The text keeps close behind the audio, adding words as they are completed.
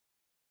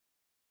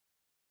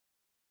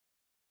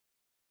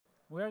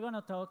We are going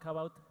to talk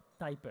about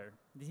Typer.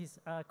 This is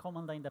a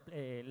command line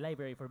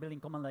library for building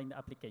command line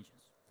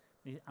applications.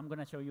 I'm going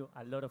to show you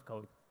a lot of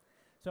code.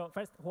 So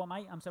first, who am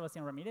I? I'm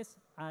Sebastián Ramírez.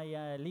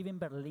 I live in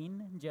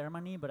Berlin,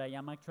 Germany, but I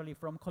am actually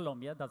from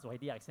Colombia. That's why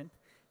the accent.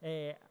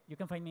 You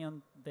can find me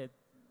on the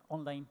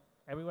online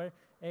everywhere.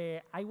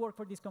 I work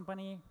for this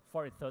company,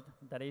 Forethought,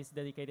 that is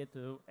dedicated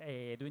to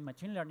doing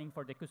machine learning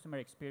for the customer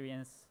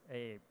experience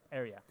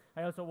area.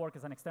 I also work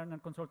as an external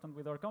consultant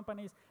with other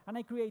companies, and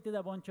I created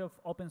a bunch of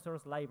open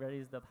source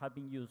libraries that have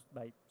been used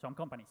by some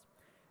companies.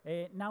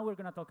 Now we're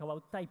going to talk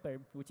about Typer,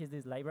 which is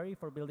this library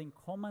for building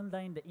command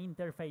line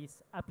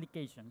interface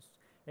applications.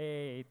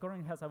 It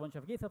currently has a bunch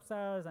of GitHub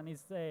stars, and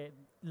it's the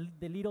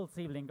little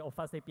sibling of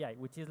FastAPI,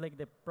 which is like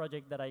the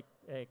project that I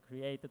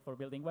created for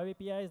building web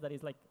APIs that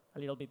is like a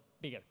little bit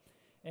bigger.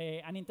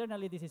 And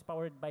internally, this is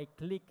powered by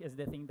Click, is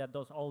the thing that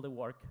does all the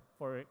work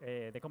for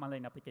the command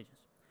line applications.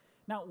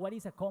 Now, what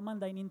is a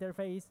command line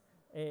interface?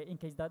 In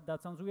case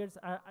that sounds weird,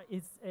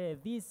 it's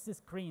these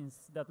screens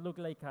that look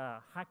like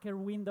a hacker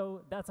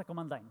window. That's a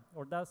command line,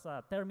 or that's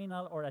a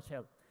terminal or a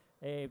shell.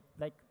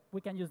 Like we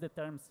can use the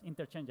terms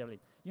interchangeably.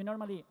 You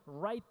normally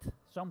write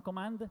some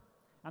command,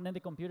 and then the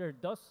computer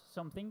does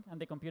something, and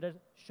the computer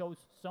shows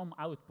some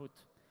output.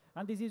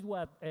 And this is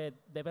what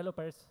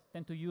developers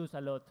tend to use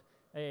a lot,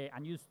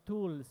 and use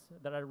tools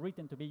that are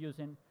written to be used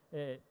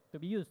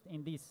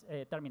in these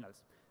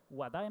terminals.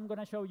 What I'm going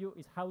to show you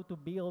is how to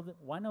build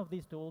one of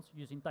these tools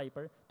using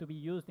Typer to be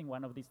used in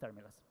one of these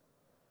terminals.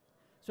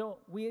 So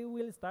we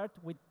will start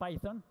with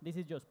Python. This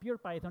is just pure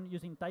Python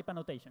using type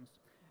annotations.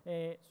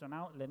 So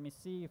now let me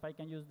see if I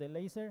can use the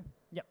laser.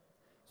 Yeah.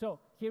 So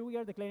here we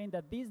are declaring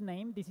that this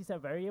name, this is a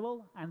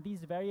variable, and this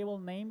variable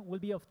name will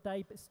be of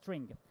type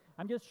string.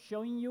 I'm just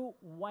showing you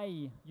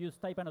why use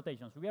type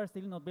annotations. We are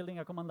still not building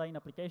a command line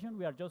application.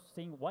 We are just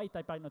saying why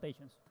type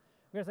annotations.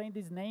 We are saying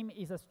this name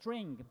is a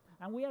string,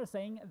 and we are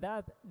saying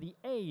that the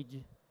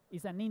age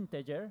is an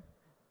integer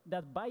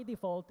that by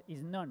default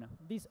is none.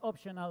 This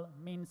optional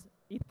means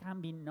it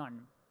can be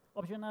none.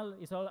 Optional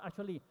is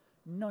actually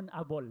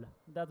non-able.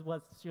 That's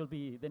what should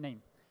be the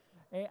name.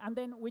 And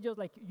then we just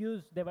like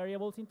use the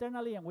variables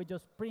internally, and we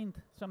just print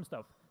some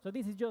stuff. So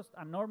this is just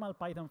a normal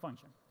Python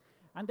function.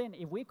 And then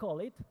if we call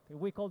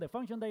the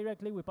function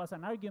directly, we pass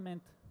an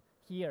argument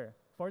here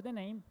for the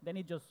name, then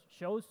it just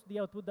shows the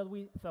output that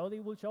we thought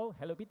it would show,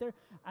 hello Peter.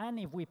 And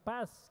if we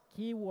pass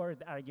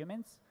keyword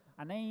arguments,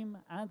 a name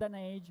and an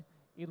age,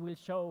 it will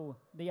show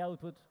the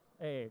output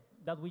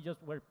that we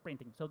just were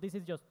printing. So this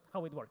is just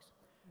how it works.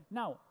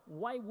 Now,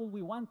 why would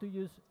we want to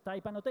use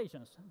type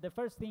annotations? The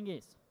first thing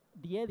is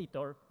the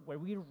editor, where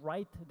we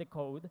write the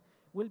code,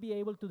 will be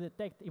able to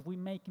detect if we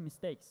make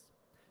mistakes.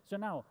 So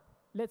now,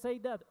 let's say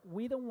that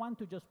we don't want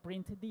to just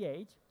print the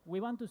age. We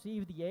want to see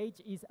if the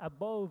age is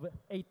above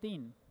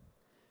 18.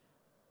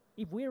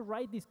 If we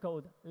write this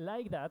code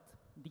like that,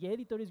 the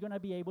editor is going to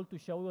be able to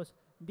show us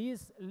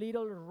this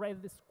little red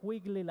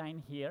squiggly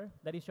line here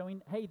that is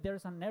showing, hey,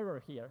 there's an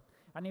error here.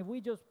 And if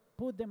we just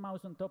put the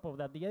mouse on top of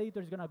that, the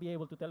editor is going to be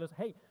able to tell us,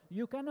 hey,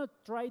 you cannot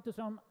try to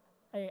sum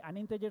an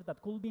integer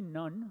that could be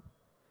none.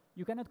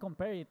 You cannot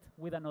compare it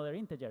with another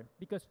integer,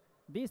 because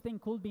this thing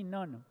could be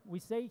none. We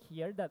say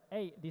here that,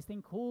 hey, this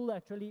thing could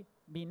actually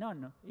be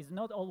none. It's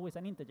not always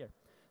an integer.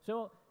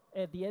 So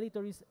the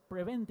editor is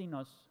preventing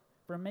us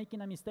from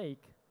making a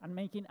mistake and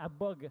making a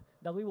bug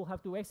that we will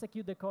have to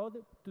execute the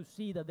code to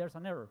see that there's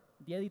an error.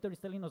 The editor is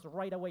telling us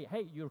right away,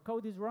 hey, your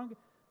code is wrong.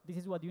 This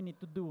is what you need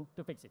to do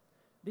to fix it.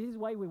 This is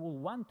why we will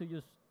want to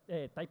use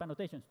type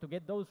annotations, to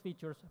get those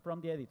features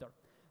from the editor.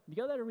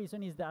 The other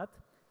reason is that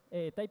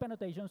type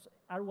annotations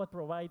are what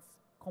provides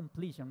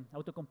completion,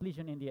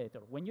 auto-completion in the editor.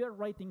 When you're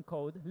writing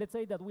code, let's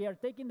say that we are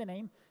taking the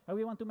name and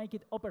we want to make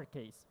it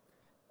uppercase.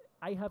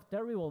 I have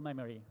terrible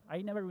memory.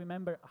 I never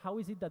remember how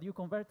is it that you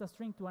convert a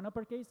string to an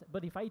uppercase,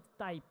 but if I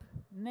type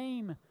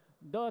name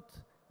dot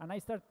and I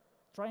start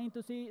trying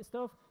to see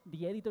stuff,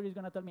 the editor is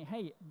going to tell me,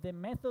 hey, the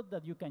method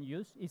that you can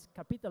use is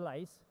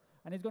capitalize,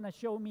 and it's going to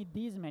show me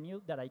this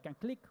menu that I can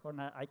click, or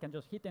I can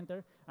just hit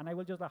enter, and I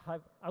will just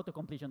have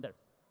auto-completion there.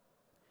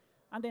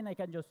 And then I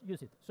can just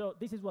use it. So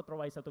this is what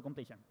provides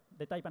auto-completion,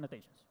 the type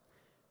annotations.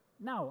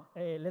 Now,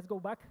 let's go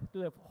back to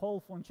the whole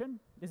function.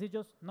 This is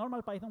just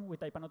normal Python with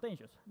type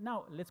annotations.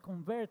 Now, let's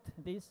convert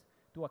this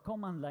to a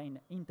command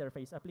line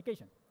interface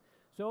application.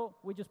 So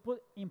we just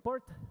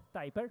import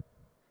typer,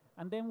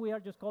 and then we are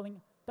just calling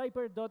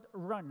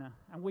typer.run,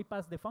 and we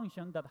pass the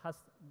function that has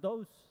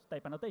those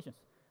type annotations,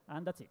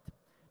 and that's it.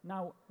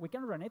 Now, we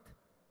can run it.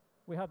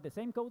 We have the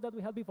same code that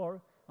we had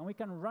before, and we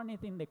can run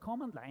it in the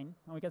command line,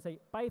 and we can say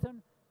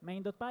Python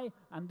main.py,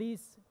 and this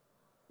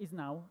is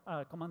now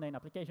a command line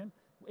application.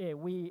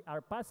 We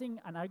are passing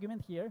an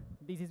argument here.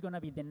 This is going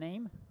to be the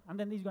name, and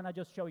then this is going to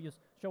just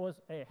show us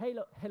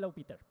hello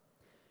Peter.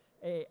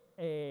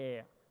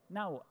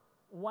 Now,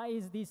 why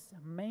is this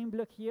main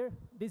block here?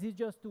 This is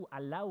just to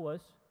allow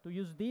us to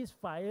use this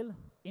file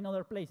in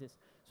other places,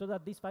 so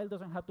that this file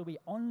doesn't have to be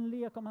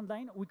only a command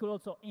line. We could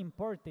also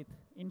import it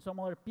in some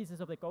other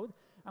pieces of the code,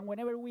 and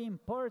whenever we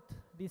import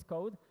this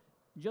code,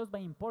 just by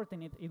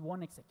importing it, it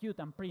won't execute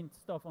and print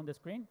stuff on the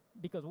screen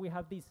because we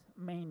have this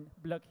main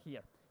block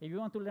here. If you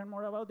want to learn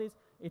more about this,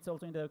 it's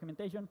also in the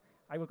documentation.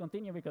 I will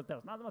continue because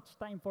there's not much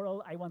time for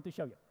all I want to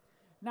show you.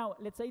 Now,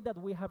 let's say that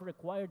we have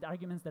required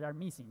arguments that are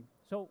missing.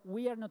 So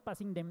we are not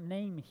passing the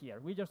name here.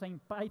 We're just saying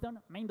Python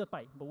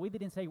main.py, but we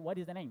didn't say what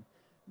is the name.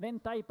 Then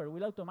typer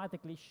will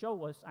automatically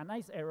show us a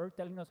nice error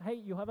telling us, hey,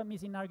 you have a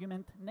missing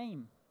argument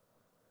name.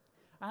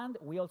 And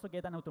we also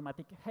get an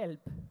automatic help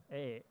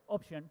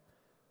option,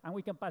 and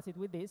we can pass it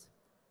with this.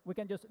 We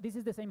can just, this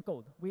is the same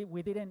code. We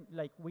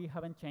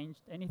haven't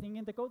changed anything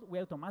in the code. We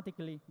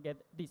automatically get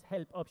this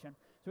help option.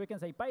 So we can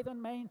say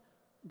Python main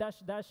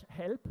 --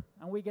 help,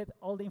 and we get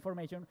all the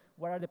information.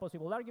 What are the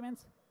possible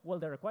arguments? Well,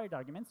 the required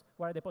arguments.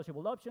 What are the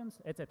possible options,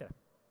 etc.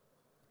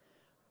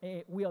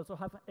 We also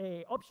have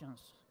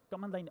options,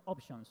 command line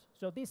options.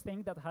 So this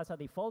thing that has a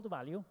default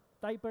value,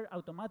 typer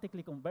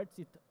automatically converts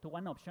it to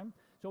an option.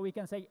 So we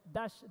can say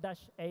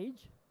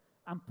 --age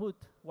and put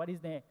what is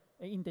the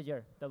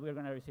integer that we're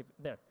going to receive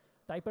there.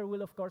 Typer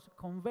will, of course,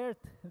 convert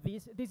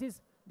this.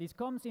 This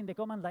comes in the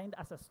command line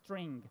as a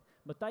string,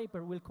 but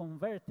typer will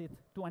convert it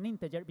to an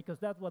integer because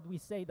that's what we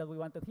say that we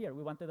wanted here.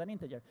 We wanted an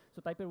integer.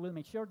 So typer will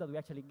make sure that we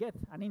actually get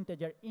an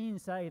integer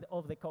inside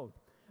of the code.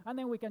 And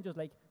then we can just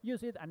like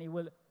use it, and it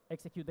will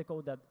execute the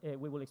code that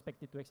we will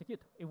expect it to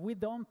execute. If we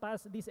don't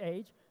pass this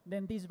age,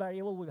 then this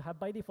variable will have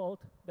by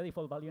default the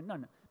default value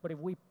none. But if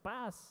we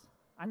pass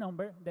a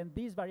number, then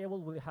this variable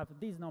will have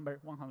this number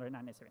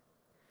 197.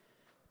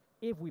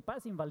 If we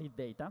pass invalid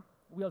data,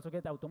 we also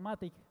get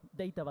automatic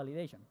data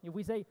validation. If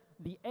we say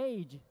the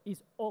age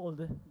is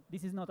old,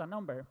 this is not a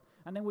number,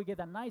 and then we get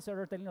a nice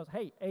error telling us,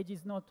 hey, age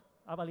is not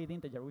a valid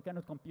integer. We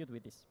cannot compute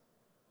with this.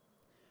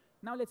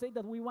 Now let's say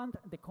that we want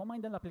the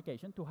command line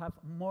application to have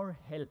more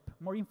help,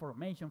 more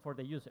information for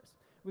the users.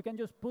 We can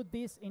just put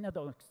this in a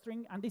doc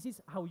string, and this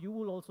is how you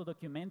will also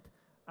document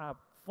a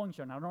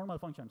function, a normal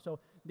function. So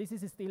this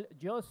is still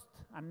just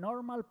a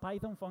normal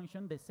Python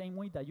function the same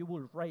way that you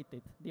will write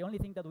it. The only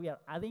thing that we are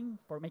adding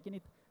for making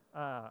it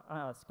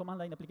as command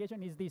line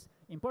application is this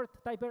import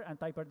typer and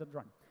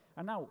typer.run.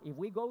 And now if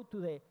we go to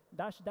the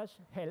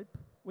 --help,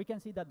 we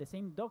can see that the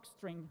same doc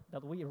string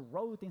that we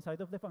wrote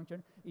inside of the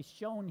function is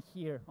shown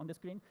here on the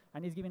screen,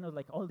 and it's giving us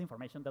like all the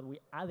information that we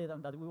added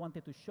and that we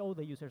wanted to show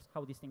the users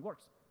how this thing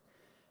works.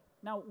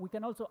 Now, we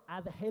can also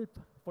add help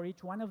for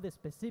each one of the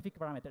specific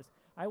parameters.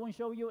 I won't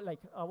show you, like,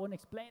 I won't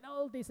explain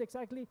all this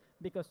exactly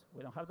because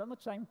we don't have that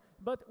much time,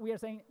 but we are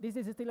saying this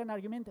is still an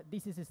argument,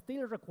 this is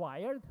still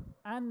required,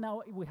 and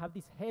now we have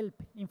this help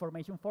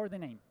information for the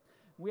name.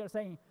 We are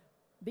saying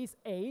this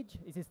age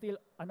is still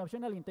an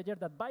optional integer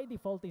that by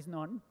default is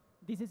none.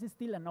 This is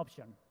still an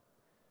option.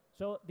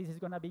 So this is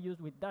going to be used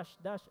with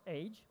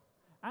 --age,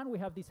 and we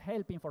have this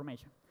help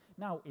information.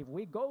 Now, if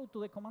we go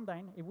to the command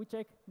line, if we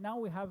check, now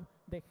we have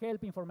the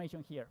help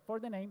information here. For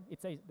the name,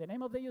 it says the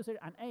name of the user,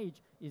 and age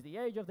is the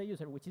age of the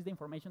user, which is the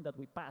information that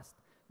we passed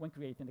when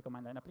creating the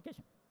command line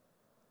application.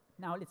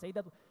 Now, let's say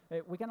that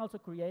we can also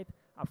create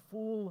a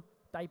full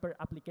typer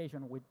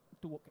application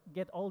to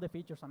get all the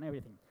features and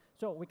everything.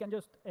 So we can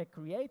just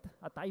create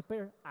a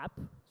typer app.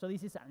 So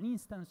this is an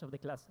instance of the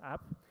class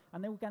app.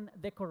 And then we can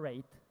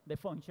decorate the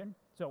function.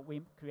 So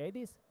we create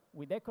this.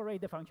 We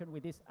decorate the function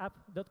with this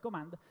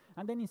app.command,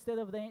 and then instead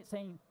of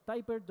saying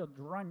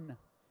typer.run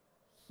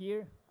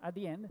here at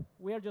the end,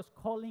 we are just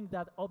calling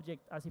that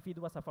object as if it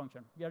was a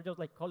function. We are just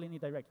like calling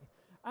it directly.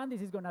 And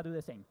this is going to do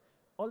the same.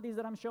 All this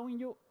that I'm showing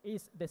you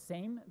is the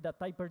same that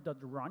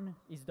typer.run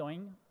is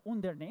doing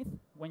underneath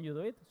when you do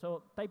it.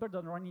 So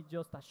typer.run is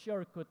just a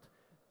shortcut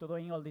to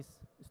doing all this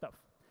stuff.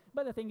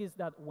 But the thing is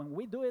that when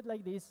we do it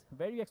like this,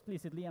 very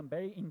explicitly and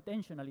very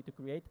intentionally to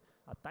create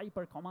a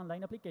typer command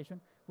line application,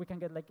 we can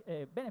get like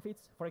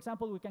benefits. For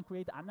example, we can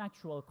create an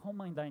actual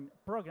command line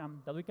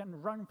program that we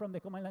can run from the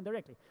command line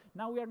directly.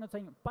 Now we are not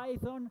saying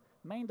Python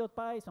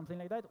main.py, something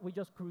like that. We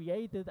just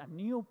created a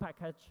new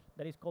package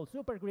that is called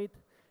supergrid,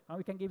 and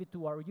we can give it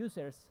to our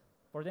users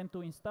for them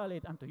to install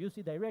it and to use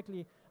it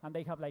directly, and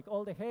they have like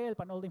all the help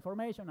and all the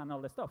information and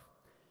all the stuff.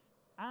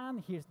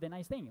 And here's the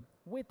nice thing.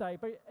 With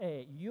typer,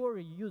 your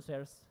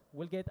users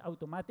will get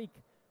automatic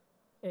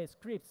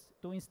scripts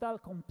to install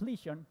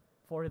completion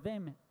for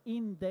them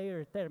in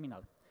their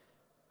terminal.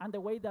 And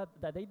the way that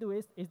they do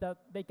is that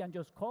they can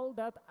just call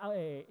that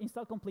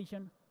install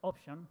completion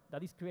option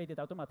that is created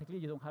automatically.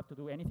 You don't have to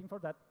do anything for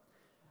that.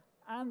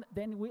 And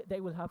then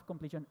they will have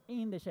completion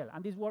in the shell.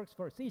 And this works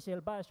for C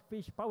shell, bash,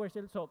 fish,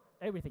 PowerShell, so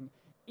everything,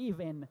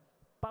 even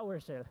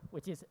PowerShell,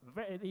 which is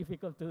very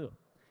difficult to do.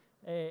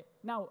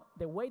 Now,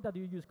 the way that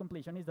you use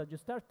completion is that you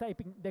start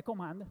typing the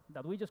command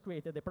that we just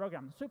created, the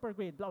program,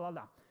 supergrid, blah, blah,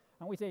 blah.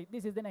 And we say,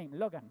 this is the name,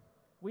 Logan.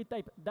 We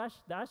type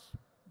 --,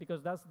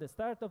 because that's the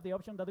start of the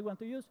option that we want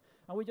to use.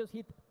 And we just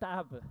hit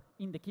tab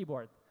in the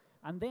keyboard.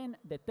 And then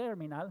the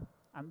terminal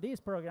and this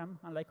program,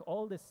 and like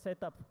all the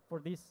setup for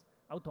this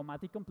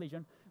automatic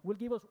completion, will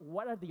give us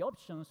what are the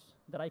options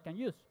that I can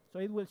use. So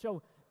it will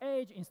show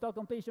age, install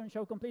completion,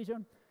 show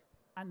completion,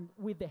 and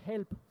with the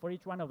help for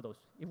each one of those.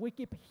 If we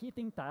keep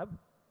hitting tab,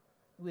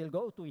 we'll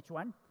go to each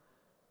one,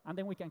 and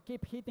then we can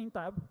keep hitting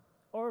tab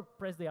or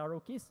press the arrow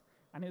keys,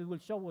 and it will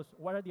show us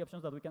what are the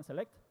options that we can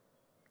select.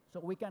 So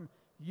we can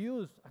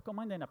use a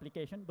command line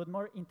application, but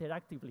more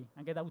interactively,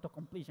 and get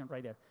auto-completion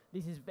right there.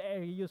 This is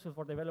very useful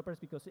for developers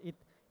because it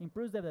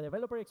improves the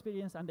developer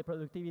experience and the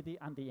productivity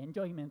and the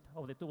enjoyment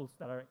of the tools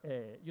that are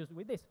used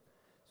with this.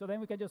 So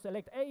then we can just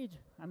select age,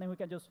 and then we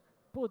can just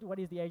put what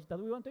is the age that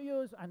we want to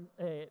use, and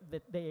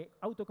the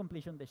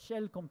auto-completion, the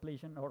shell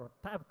completion, or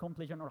tab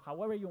completion, or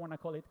however you want to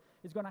call it,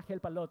 is going to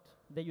help a lot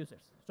the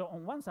users. So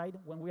on one side,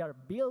 when we are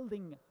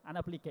building an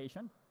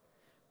application,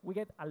 we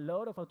get a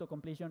lot of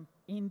auto-completion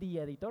in the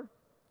editor,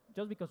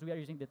 just because we are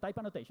using the type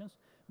annotations.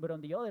 But on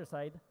the other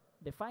side,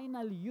 the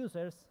final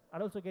users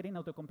are also getting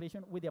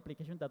auto-completion with the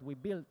application that we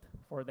built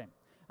for them.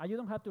 And you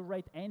don't have to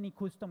write any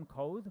custom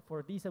code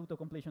for this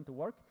auto-completion to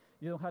work.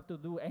 You don't have to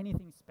do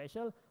anything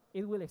special.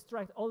 It will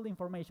extract all the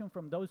information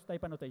from those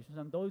type annotations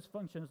and those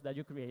functions that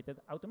you created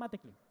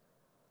automatically.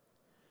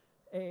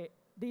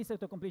 This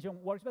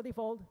auto-completion works by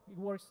default. It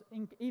works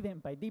even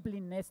by deeply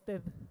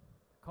nested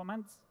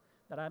commands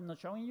that I'm not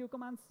showing you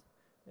commands.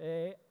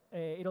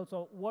 It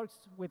also works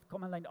with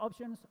command line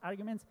options,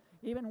 arguments,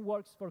 even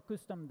works for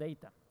custom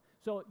data.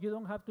 So you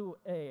don't have to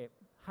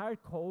hard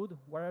code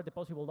what are the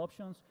possible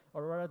options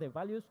or what are the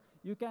values.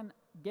 You can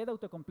get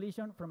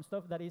auto-completion from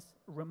stuff that is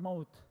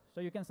remote.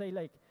 So you can say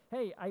like,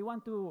 hey, I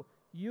want to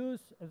use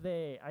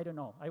the, I don't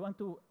know, I want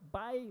to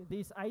buy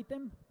this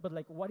item, but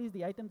like what is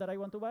the item that I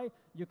want to buy?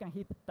 You can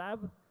hit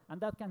tab, and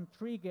that can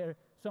trigger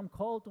some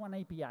call to an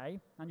API,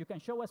 and you can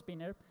show a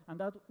spinner, and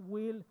that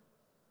will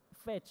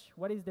fetch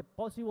what is the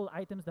possible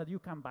items that you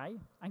can buy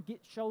and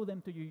show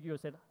them to your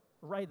user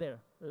right there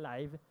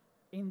live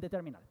in the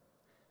terminal.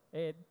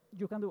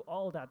 You can do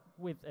all that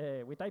with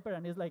Typer,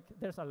 and it's like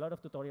there's a lot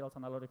of tutorials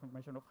and a lot of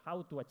information of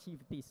how to achieve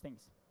these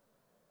things.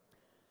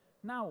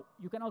 Now,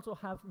 you can also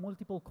have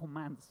multiple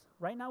commands.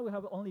 Right now, we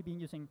have only been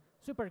using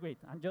supergrid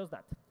and just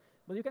that.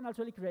 But you can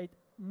actually create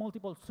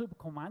multiple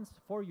subcommands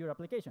for your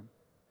application.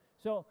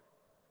 So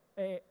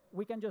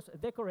we can just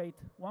decorate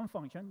one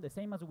function, the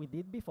same as we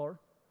did before.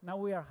 Now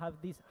we have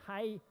this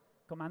high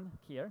command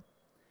here.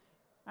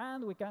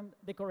 And we can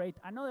decorate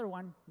another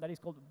one that is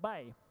called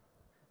buy.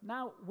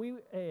 Now,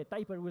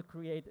 Typer will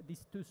create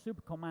these two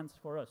subcommands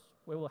for us.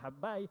 We will have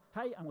buy,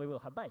 high, and we will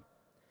have buy.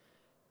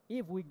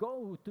 If we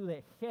go to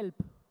the help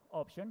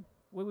option,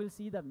 we will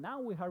see that now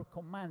we have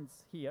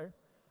commands here.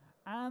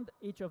 And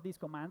each of these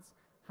commands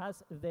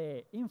has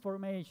the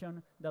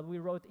information that we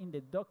wrote in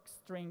the doc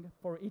string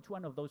for each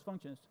one of those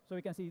functions. So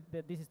we can see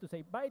that this is to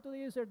say buy to the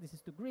user, this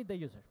is to greet the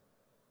user.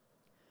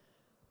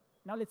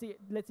 Now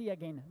let's see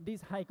again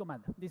this high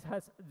command. This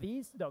has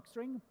this doc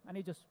string, and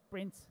it just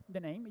prints the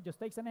name. It just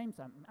takes the names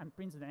and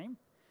prints the name.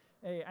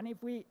 And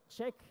if we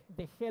check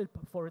the help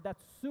for that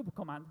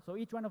subcommand, so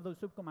each one of those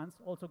subcommands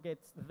also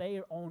gets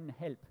their own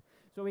help.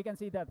 So we can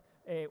see that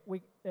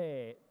we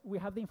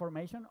have the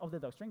information of the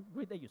doc string,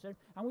 greet the user,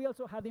 and we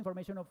also have the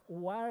information of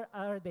what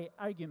are the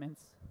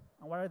arguments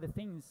and what are the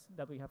things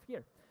that we have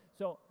here.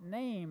 So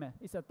name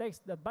is a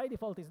text that by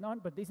default is none,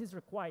 but this is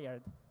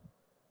required.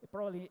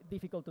 Probably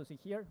difficult to see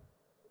here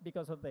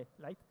because of the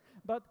light,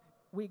 but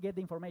we get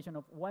the information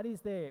of what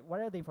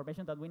are the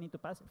information that we need to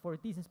pass for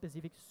this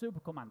specific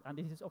subcommand, and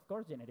this is of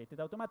course generated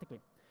automatically.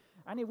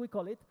 And if we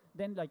call it,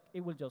 then like it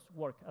will just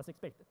work as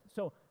expected.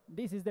 So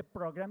this is the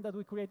program that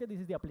we created. This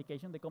is the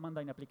application, the command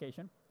line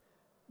application.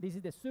 This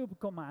is the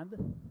subcommand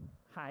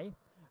hi,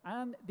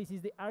 and this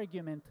is the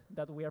argument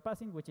that we are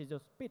passing, which is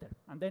just Peter,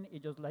 and then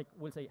it just like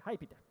will say hi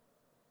Peter.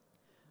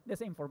 The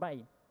same for buy.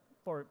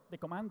 For the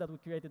command that we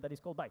created that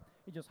is called buy.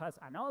 It just has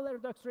another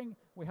doc string.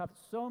 We have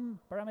some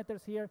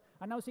parameters here.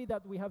 And now see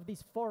that we have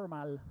this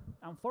formal,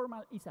 and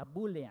formal is a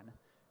Boolean.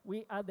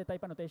 We add the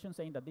type annotation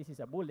saying that this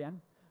is a Boolean,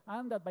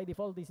 and that by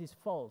default this is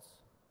false.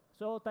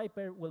 So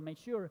Typer will make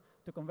sure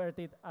to convert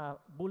it a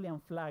Boolean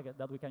flag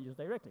that we can use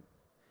directly.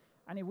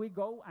 And if we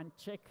go and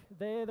check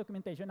the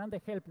documentation and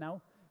the help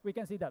now, we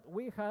can see that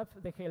we have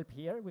the help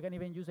here. We can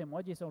even use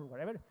emojis or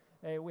whatever.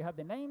 We have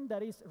the name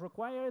that is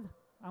required,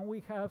 and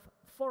we have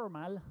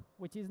formal,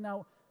 which is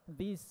now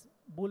this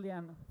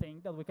Boolean thing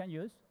that we can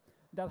use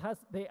that has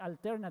the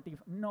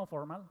alternative no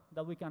formal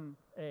that we can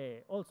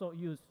also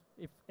use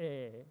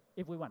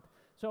if we want.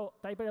 So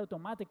Typer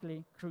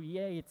automatically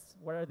creates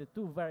what are the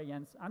two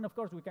variants. And of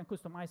course, we can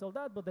customize all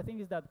that. But the thing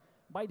is that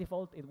by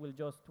default, it will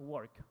just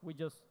work. We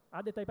just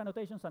add the type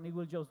annotations, and it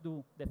will just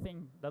do the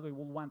thing that we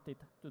will want it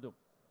to do.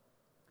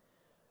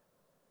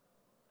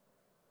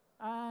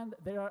 And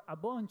there are a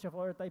bunch of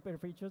other Typer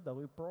features that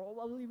we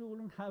probably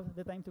wouldn't have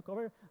the time to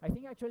cover. I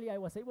think actually I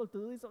was able to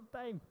do this on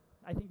time.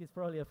 I think it's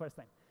probably the first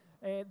time.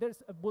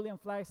 There's a Boolean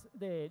flags.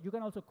 You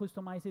can also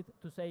customize it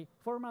to say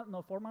formal,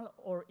 no formal,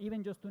 or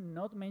even just to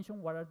not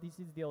mention what this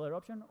is the other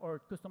option,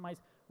 or customize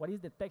what is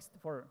the text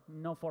for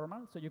no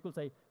formal. So you could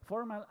say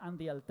formal and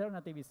the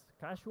alternative is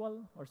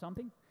casual or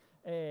something.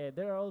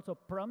 There are also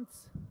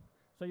prompts.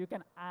 So you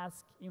can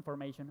ask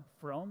information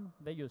from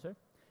the user.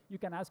 You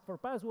can ask for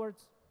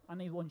passwords, and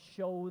it won't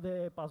show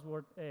the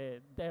password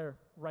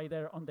right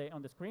there on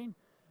the screen.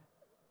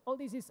 all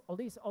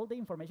the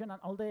information and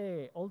all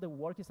the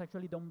work is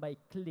actually done by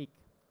Click.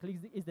 Click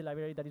is the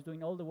library that is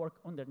doing all the work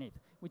underneath,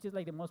 which is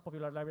like the most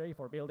popular library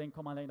for building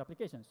command line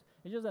applications.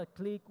 It's just that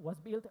Click was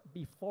built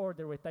before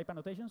there were type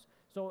annotations,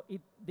 so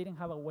it didn't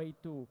have a way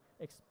to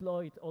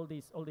exploit all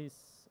these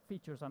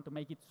features and to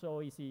make it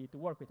so easy to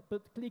work with.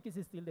 But Click is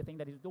still the thing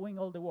that is doing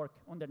all the work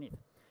underneath.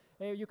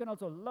 You can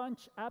also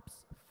launch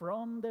apps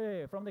from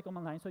the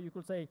command line. So you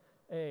could say,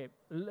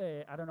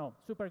 I don't know,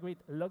 supergrid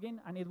login,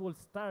 and it will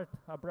start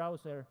a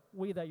browser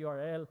with a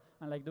URL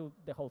and like do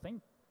the whole thing.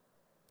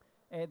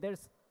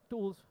 There's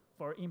tools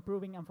for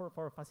improving and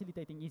for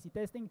facilitating easy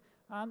testing,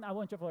 and a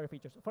bunch of other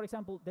features. For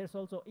example, there's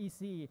also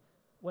easy,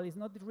 well, it's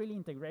not really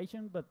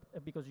integration, but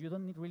because you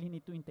don't really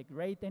need to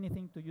integrate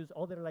anything to use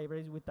other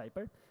libraries with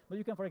Typer, but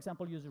you can, for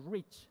example, use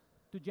Rich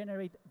to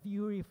generate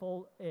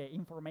beautiful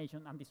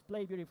information and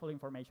display beautiful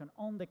information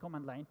on the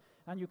command line,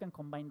 and you can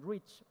combine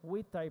Rich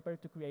with Typer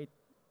to create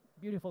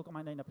beautiful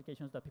command line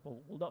applications that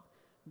people will love.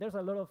 There's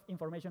a lot of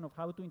information of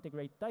how to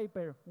integrate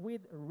Typer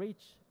with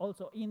Rich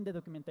also in the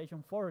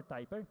documentation for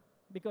Typer,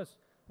 because,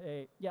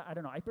 yeah, I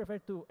don't know, I prefer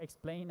to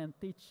explain and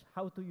teach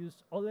how to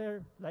use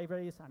other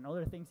libraries and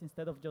other things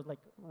instead of just like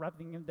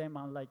wrapping them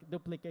and like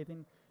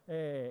duplicating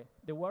the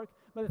work.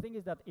 But the thing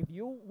is that if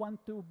you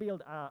want to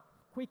build a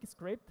quick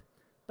script,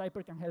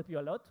 Typer can help you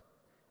a lot.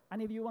 And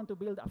if you want to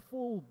build a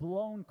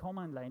full-blown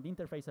command line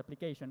interface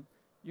application,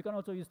 you can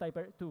also use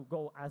Typer to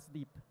go as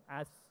deep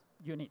as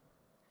you need.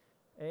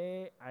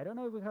 I don't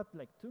know if we have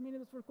like 2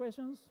 minutes for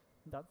questions.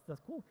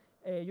 That's cool.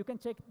 You can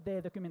check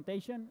the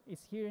documentation.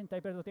 It's here in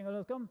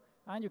typer.tingo.com,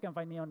 and you can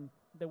find me on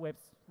the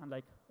webs and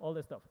like all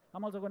the stuff.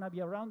 I'm also going to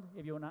be around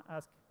if you want to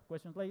ask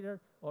questions later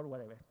or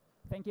whatever.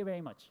 Thank you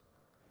very much.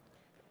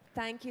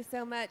 Thank you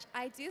so much.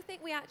 I do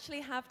think we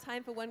actually have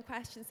time for one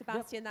question,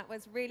 Sebastian. Yep. That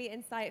was really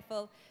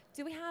insightful.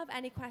 Do we have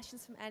any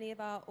questions from any of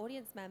our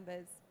audience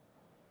members?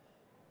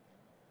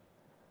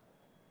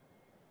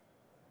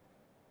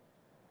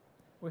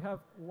 We have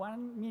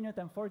 1 minute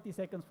and 40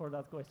 seconds for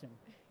that question.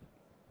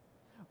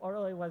 Or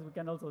otherwise, we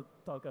can also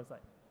talk outside.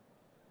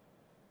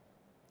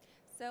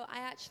 So I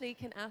actually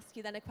can ask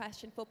you then a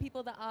question. For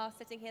people that are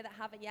sitting here that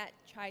haven't yet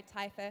tried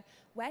Typer,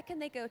 where can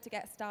they go to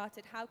get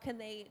started? How can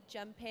they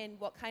jump in?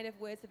 What kind of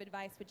words of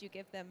advice would you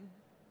give them?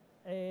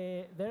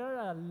 There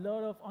are a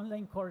lot of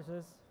online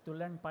courses to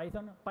learn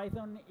Python.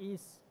 Python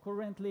is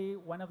currently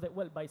one of the,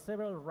 well, by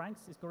several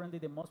ranks, is currently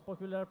the most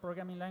popular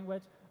programming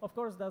language. Of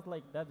course,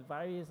 that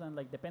varies and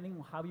like depending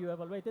on how you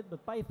evaluate it.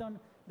 But Python,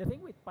 the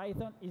thing with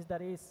Python is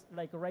that it's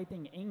like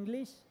writing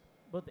English,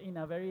 but in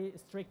a very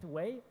strict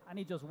way, and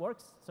it just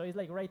works. So it's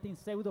like writing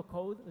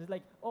pseudocode. It's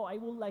like, oh, I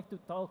would like to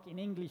talk in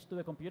English to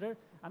the computer,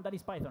 and that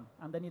is Python,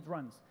 and then it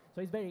runs.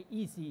 So it's very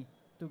easy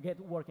to get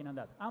working on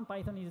that. And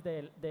Python is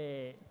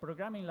the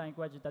programming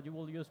language that you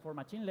will use for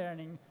machine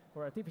learning,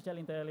 for artificial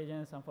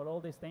intelligence, and for all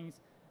these things,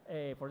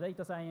 for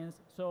data science.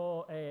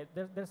 So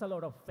there's a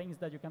lot of things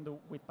that you can do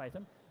with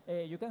Python.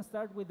 You can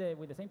start with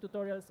the same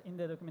tutorials in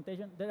the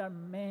documentation. There are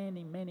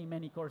many, many,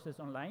 many courses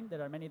online.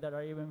 There are many that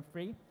are even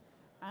free.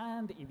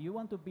 And if you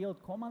want to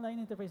build command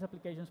line interface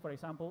applications, for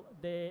example,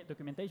 the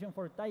documentation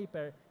for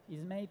Typer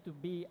is made to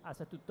be as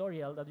a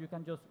tutorial that you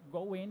can just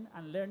go in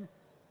and learn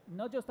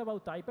not just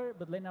about Typer,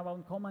 but learn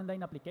about command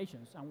line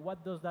applications and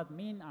what does that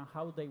mean and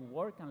how they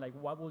work and like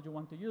what would you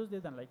want to use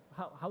it and like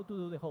how to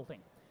do the whole thing.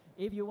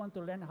 If you want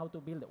to learn how to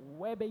build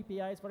web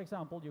APIs, for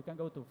example, you can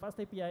go to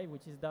FastAPI,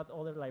 which is that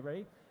other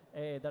library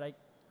that I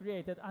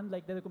created, and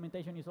like the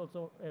documentation is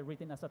also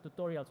written as a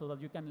tutorial so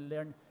that you can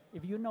learn.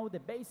 If you know the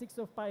basics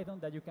of Python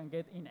that you can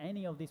get in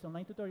any of these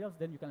online tutorials,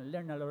 then you can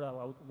learn a lot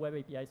about web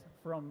APIs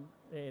from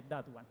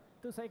that one.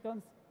 2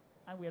 seconds,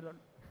 and we're done.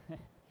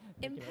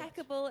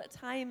 Impeccable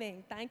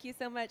timing. Thank you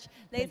so much.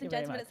 Ladies and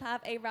gentlemen, let's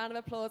have a round of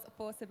applause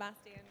for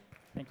Sebastian.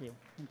 Thank you.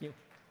 Thank you.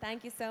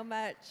 Thank you so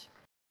much.